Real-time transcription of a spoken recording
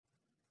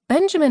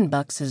Benjamin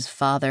Bucks's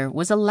father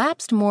was a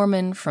lapsed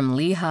Mormon from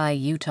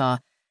Lehi, Utah,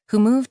 who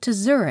moved to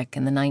Zurich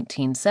in the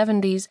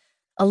 1970s,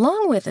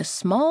 along with a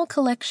small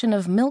collection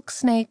of milk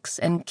snakes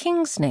and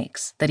king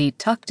snakes that he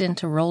tucked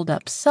into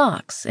rolled-up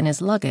socks in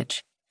his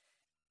luggage.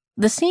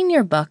 The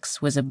senior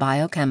Bucks was a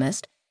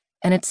biochemist,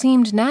 and it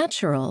seemed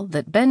natural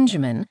that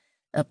Benjamin,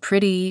 a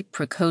pretty,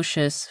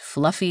 precocious,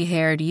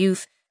 fluffy-haired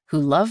youth who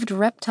loved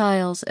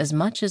reptiles as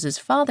much as his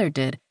father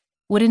did,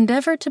 would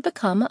endeavor to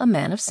become a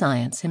man of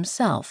science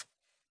himself.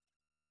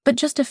 But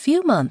just a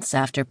few months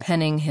after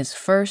penning his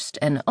first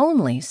and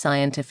only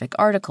scientific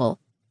article,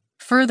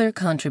 further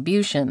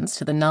contributions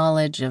to the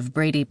knowledge of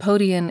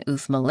Bradypodian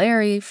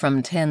oothmalary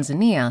from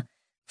Tanzania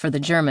for the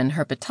German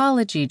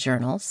herpetology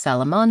journal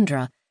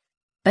Salamandra,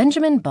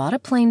 Benjamin bought a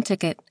plane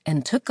ticket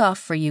and took off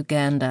for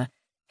Uganda,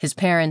 his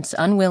parents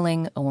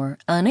unwilling or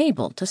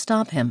unable to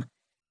stop him.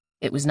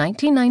 It was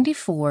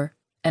 1994,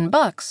 and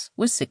Bucks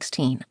was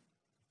 16.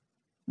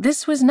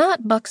 This was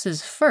not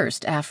Bucks's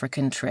first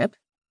African trip.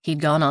 He'd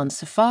gone on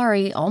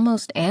safari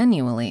almost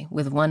annually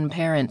with one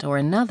parent or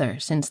another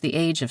since the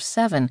age of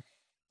 7,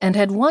 and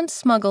had once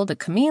smuggled a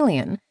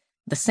chameleon,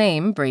 the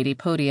same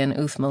Bradypodian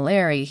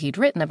oothmalary he'd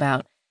written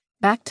about,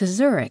 back to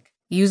Zurich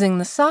using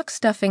the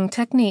sock-stuffing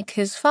technique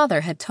his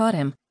father had taught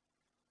him.